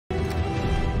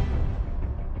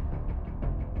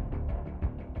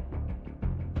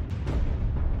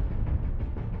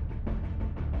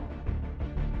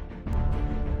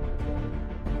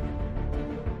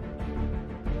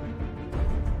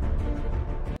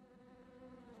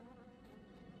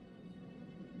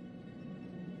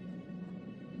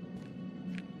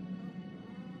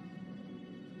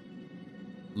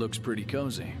Looks pretty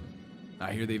cozy.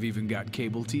 I hear they've even got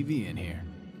cable TV in here.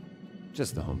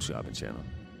 Just the home shopping channel.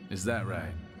 Is that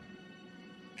right?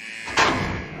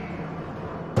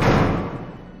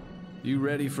 You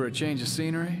ready for a change of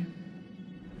scenery?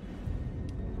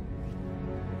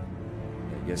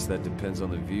 I guess that depends on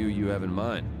the view you have in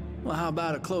mind. Well, how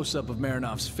about a close-up of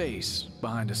Marinov's face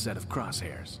behind a set of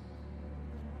crosshairs?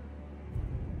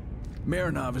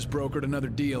 Marinov has brokered another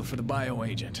deal for the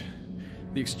bioagent.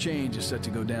 The exchange is set to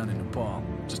go down in Nepal,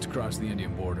 just across the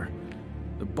Indian border.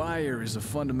 The buyer is a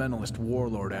fundamentalist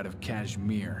warlord out of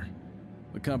Kashmir.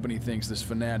 The company thinks this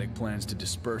fanatic plans to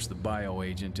disperse the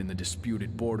bioagent in the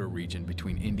disputed border region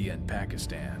between India and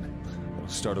Pakistan. We'll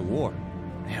start a war.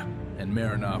 Yeah, and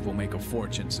Marinov will make a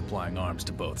fortune supplying arms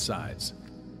to both sides.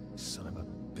 Son of a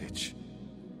bitch.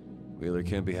 Wheeler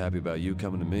can't be happy about you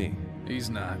coming to me. He's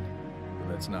not, but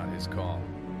that's not his call.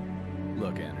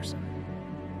 Look, Anderson,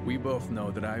 we both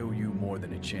know that I owe you more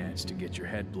than a chance to get your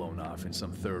head blown off in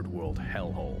some third world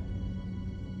hellhole.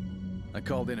 I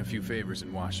called in a few favors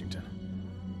in Washington.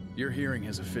 Your hearing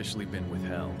has officially been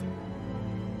withheld.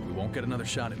 We won't get another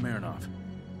shot at Marinov.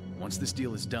 Once this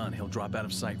deal is done, he'll drop out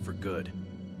of sight for good.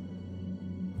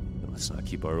 Let's not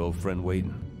keep our old friend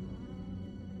waiting.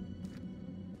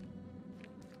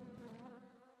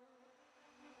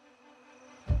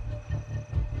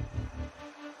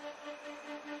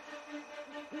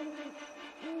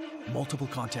 Multiple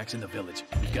contacts in the village.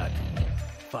 We've got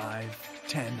 5,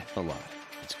 10. A lot.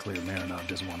 It's clear Marinov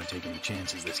doesn't want to take any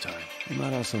chances this time. He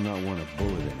might also not want a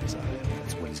bullet in his eye.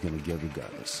 That's what he's gonna get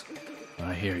regardless.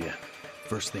 I hear you.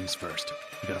 First things first.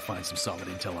 We gotta find some solid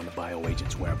intel on the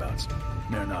bioagent's whereabouts.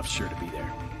 Marinov's sure to be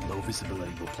there. Low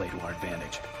visibility will play to our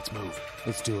advantage. Let's move.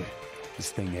 Let's do it.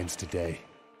 This thing ends today.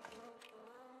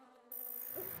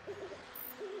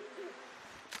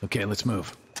 Okay, let's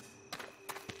move.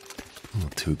 A little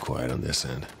too quiet on this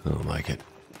end. I don't like it.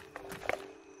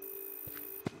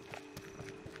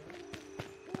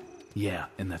 Yeah,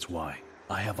 and that's why.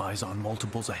 I have eyes on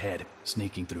multiples ahead.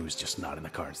 Sneaking through is just not in the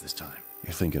cards this time.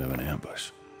 You're thinking of an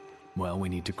ambush. Well, we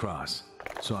need to cross,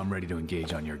 so I'm ready to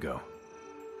engage on your go.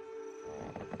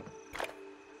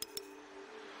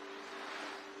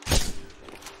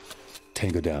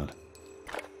 Tango down.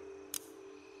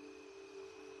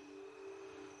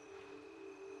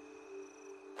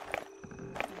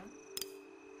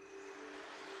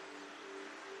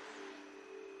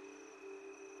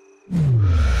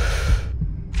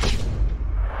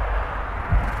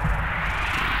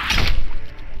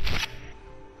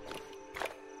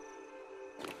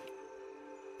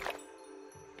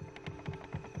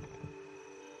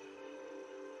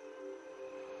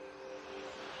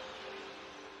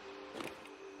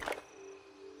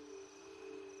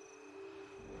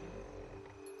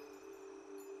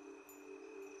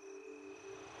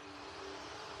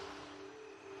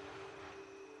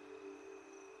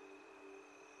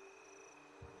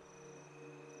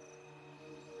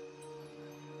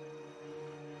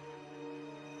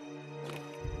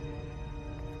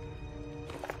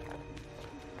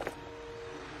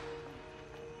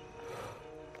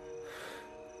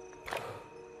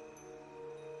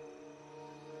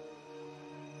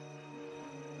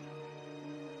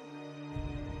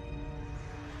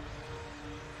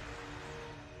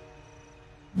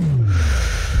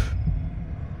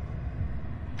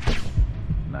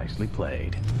 Nicely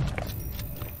played.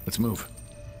 Let's move.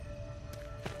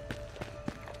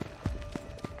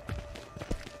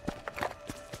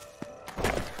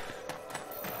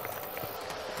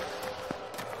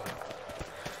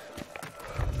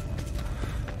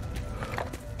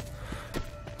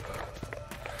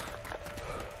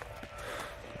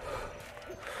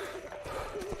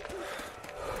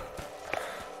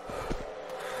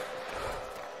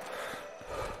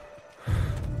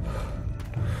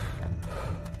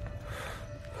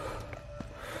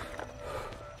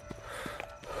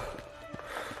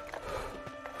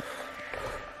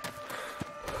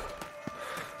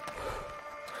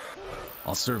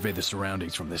 I'll survey the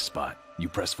surroundings from this spot. You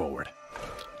press forward.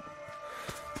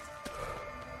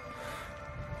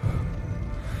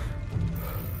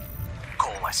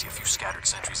 Cole, I see a few scattered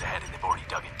sentries ahead and they've already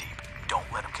dug in deep. Don't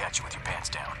let them catch you with your pants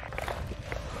down.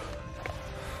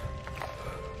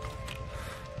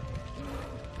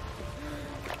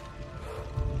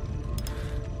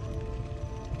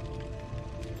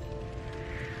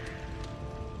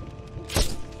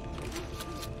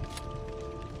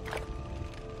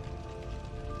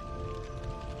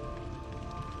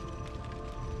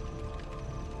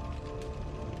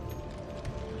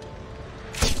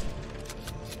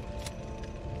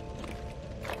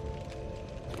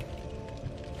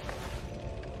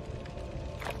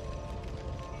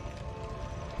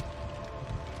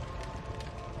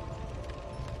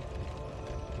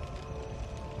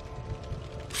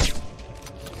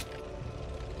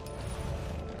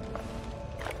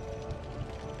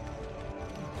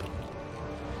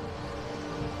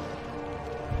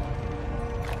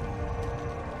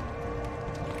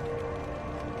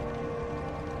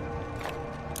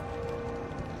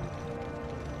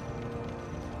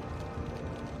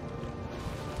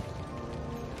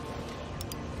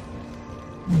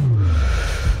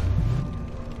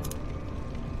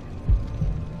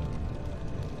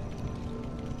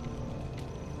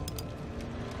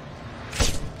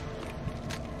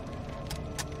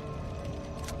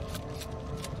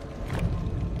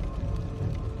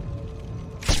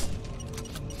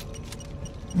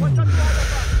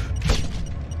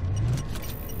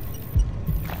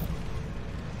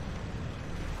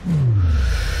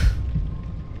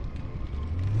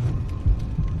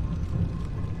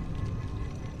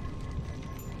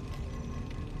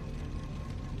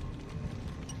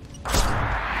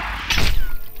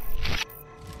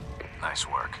 Nice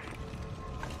work.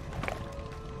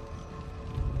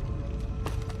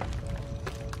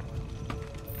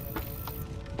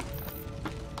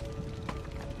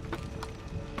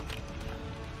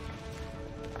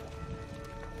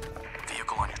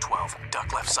 Vehicle on your 12.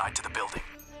 Duck left side to the building.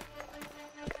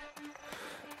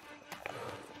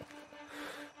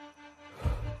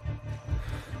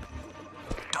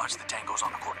 Dodge the tangos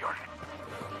on the courtyard.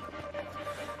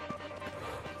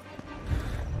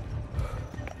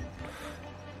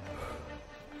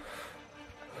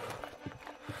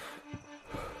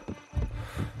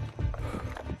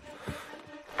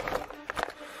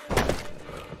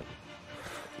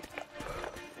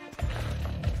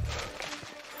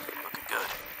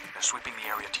 Sweeping the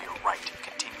area to your right.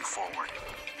 Continue forward.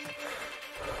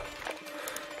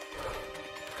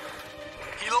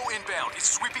 Helo inbound. It's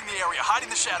sweeping the area. Hide in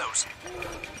the shadows.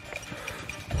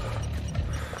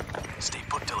 Stay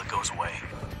put till it goes away.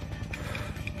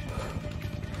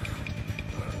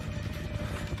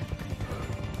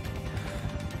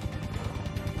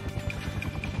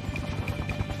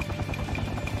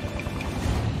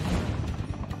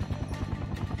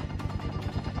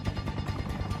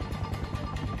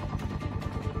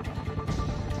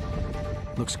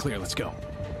 Looks clear, let's go.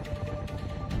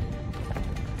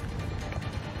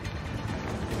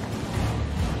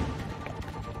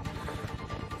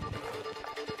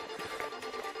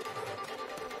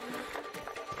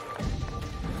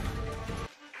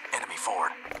 Enemy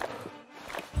forward.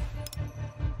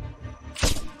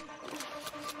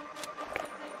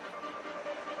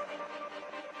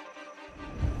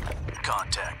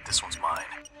 Contact, this one's mine.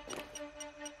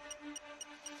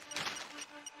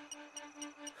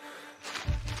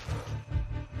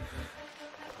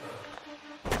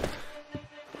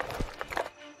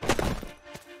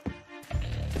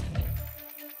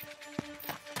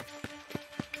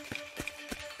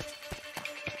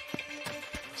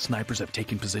 Snipers have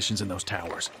taken positions in those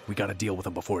towers. We gotta deal with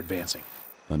them before advancing.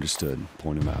 Understood.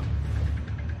 Point him out.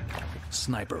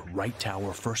 Sniper, right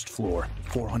tower, first floor,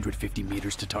 450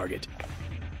 meters to target.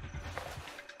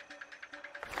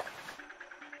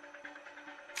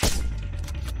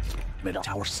 Middle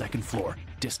tower, second floor,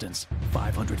 distance,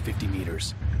 550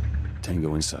 meters.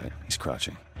 Tango inside. He's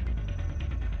crouching.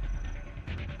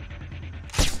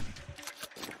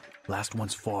 Last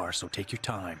one's far, so take your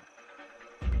time.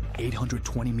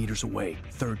 820 meters away,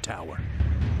 third tower.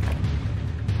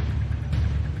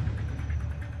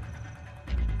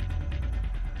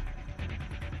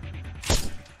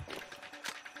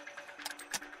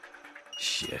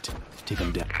 Shit. Take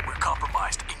him down. We're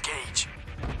compromised. Engage.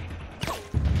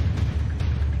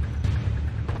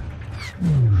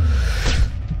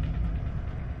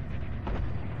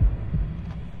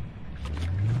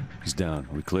 He's down.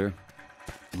 Are we clear?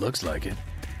 Looks like it.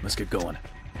 Let's get going.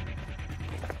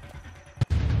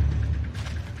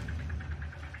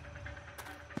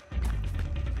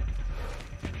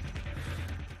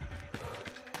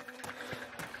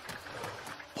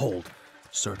 Hold.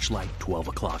 Searchlight 12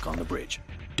 o'clock on the bridge.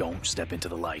 Don't step into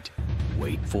the light.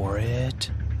 Wait for it.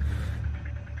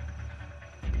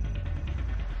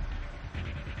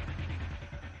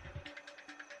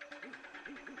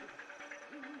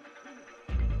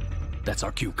 That's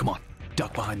our cue. Come on.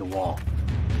 Duck behind the wall.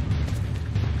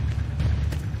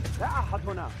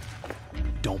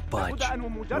 Don't budge.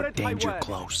 We're danger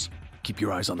close. Keep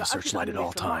your eyes on the searchlight at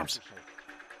all times.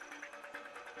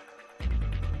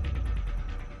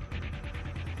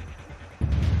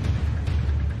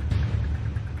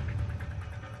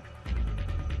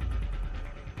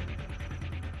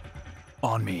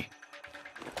 On me.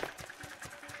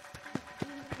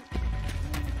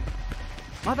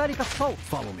 ما ذلك الصوت؟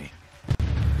 Follow me.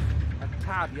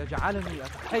 التعب يجعلني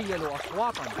أتخيل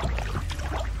أصواتا.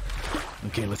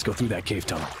 Okay, let's go through that cave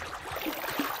tunnel.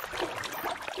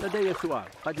 لدي سؤال،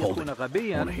 قد يكون I want to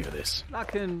غبيا، hear this.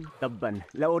 لكن تبا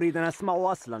لا أريد أن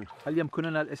أسمعه أصلا. هل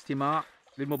يمكننا الاستماع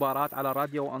للمباراة على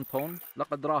راديو أنطون؟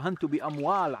 لقد راهنت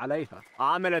بأموال عليها.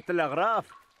 عملت الأغراف.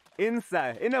 انسى،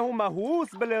 إنه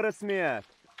مهووس بالرسميات.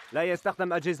 لا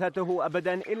يستخدم أجهزته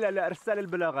أبدا إلا لإرسال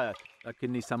البلاغات.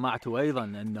 لكني سمعت أيضا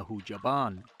أنه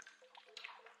جبان.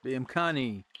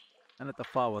 بإمكاني أن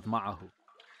أتفاوض معه.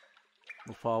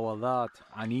 مفاوضات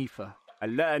عنيفة.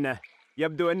 اللعنة،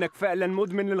 يبدو أنك فعلا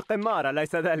مدمن للقمار،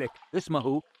 أليس ذلك؟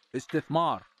 اسمه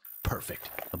استثمار. Perfect.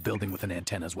 A building with an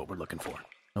antenna is what we're looking for.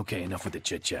 Okay, enough with the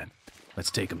chit-chat. Let's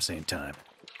take them same time.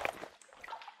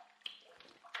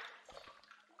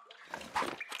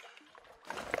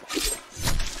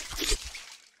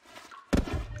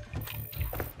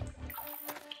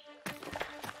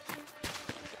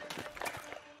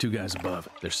 Two guys above.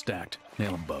 They're stacked.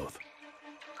 Nail them both.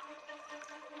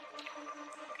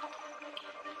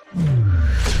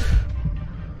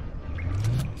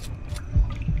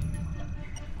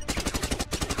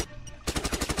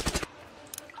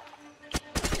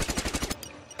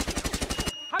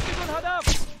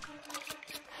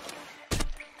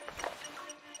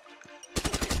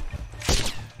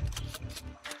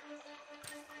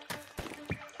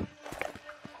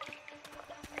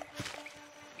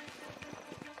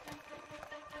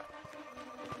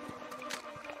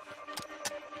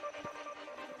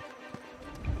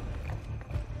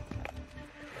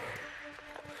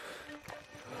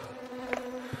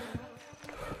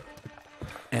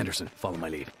 Anderson, follow my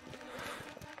lead.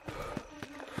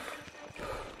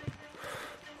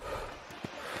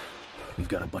 We've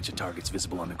got a bunch of targets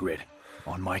visible on the grid.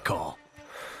 On my call.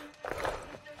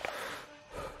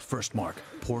 First mark,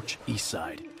 porch east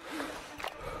side.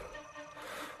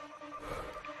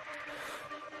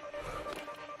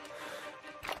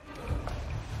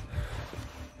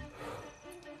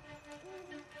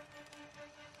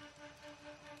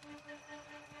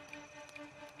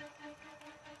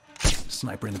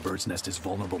 Sniper in the bird's nest is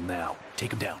vulnerable now.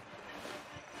 Take him down.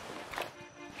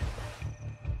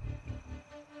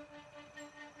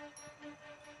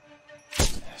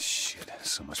 Shit,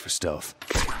 so much for stealth.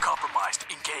 We're compromised.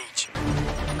 Engage.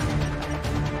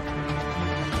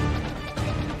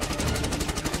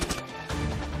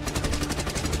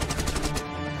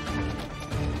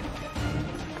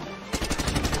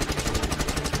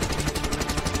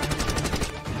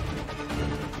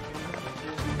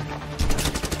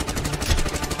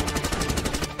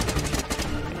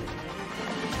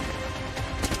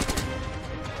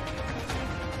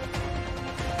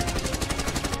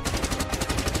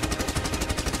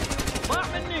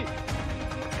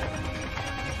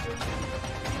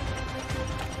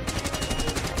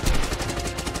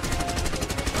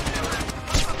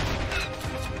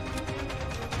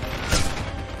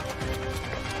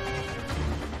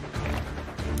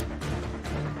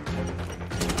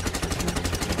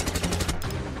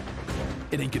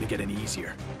 It ain't gonna get any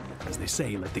easier. As they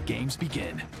say, let the games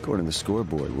begin. According to the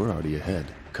scoreboard, we're already ahead.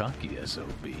 Cocky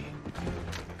SOB.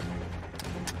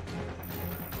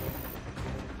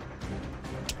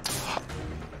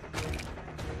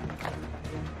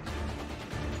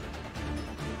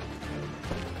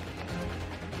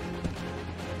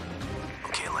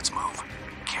 Okay, let's move.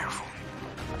 Careful.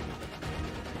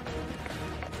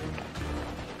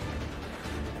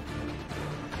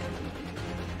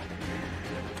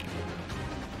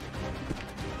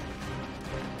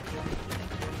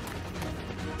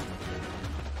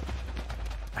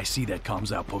 I see that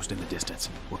comms outpost in the distance.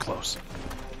 We're close.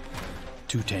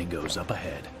 2 tangos up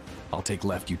ahead. I'll take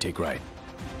left, you take right.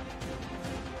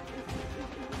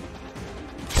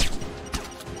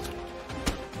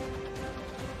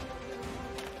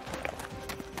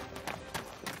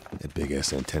 That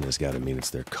big-ass antenna's gotta mean it's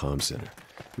their comm center.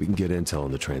 We can get intel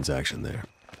on the transaction there.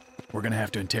 We're gonna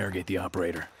have to interrogate the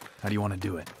operator. How do you want to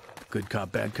do it? Good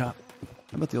cop, bad cop?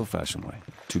 How about the old-fashioned way?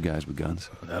 2 guys with guns?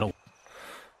 That'll...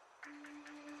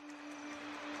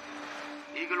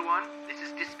 Eagle 1, this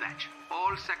is dispatch.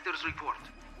 All sectors report.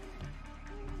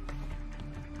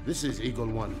 This is Eagle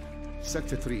 1.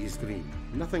 Sector 3 is green.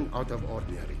 Nothing out of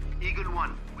ordinary. Eagle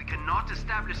 1, we cannot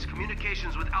establish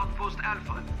communications with Outpost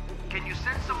Alpha. Can you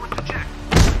send someone to check?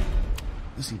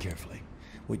 Listen carefully.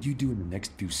 What you do in the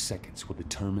next few seconds will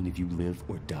determine if you live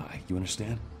or die. You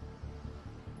understand?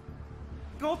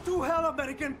 Go to hell,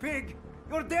 American pig!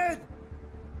 You're dead!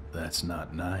 That's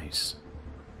not nice.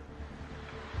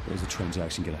 Where's the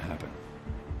transaction gonna happen?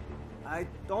 I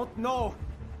don't know.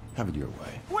 Have it your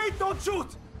way. Wait, don't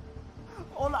shoot!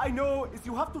 All I know is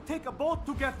you have to take a boat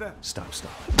together. Stop.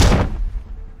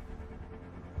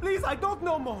 Please, I don't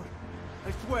know more.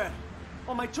 I swear.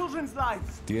 On my children's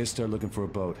lives. Do you guys start looking for a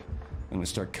boat? I'm gonna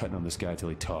start cutting on this guy till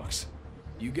he talks.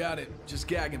 You got it. Just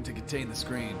gag him to contain the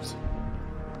screams.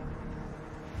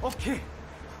 Okay.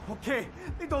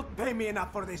 They don't pay me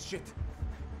enough for this shit.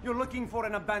 You're looking for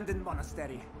an abandoned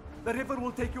monastery. The river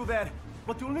will take you there,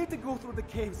 but you'll need to go through the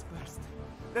caves first.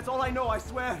 That's all I know, I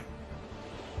swear.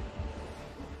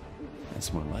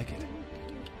 That's more like it.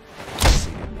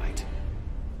 See you at night.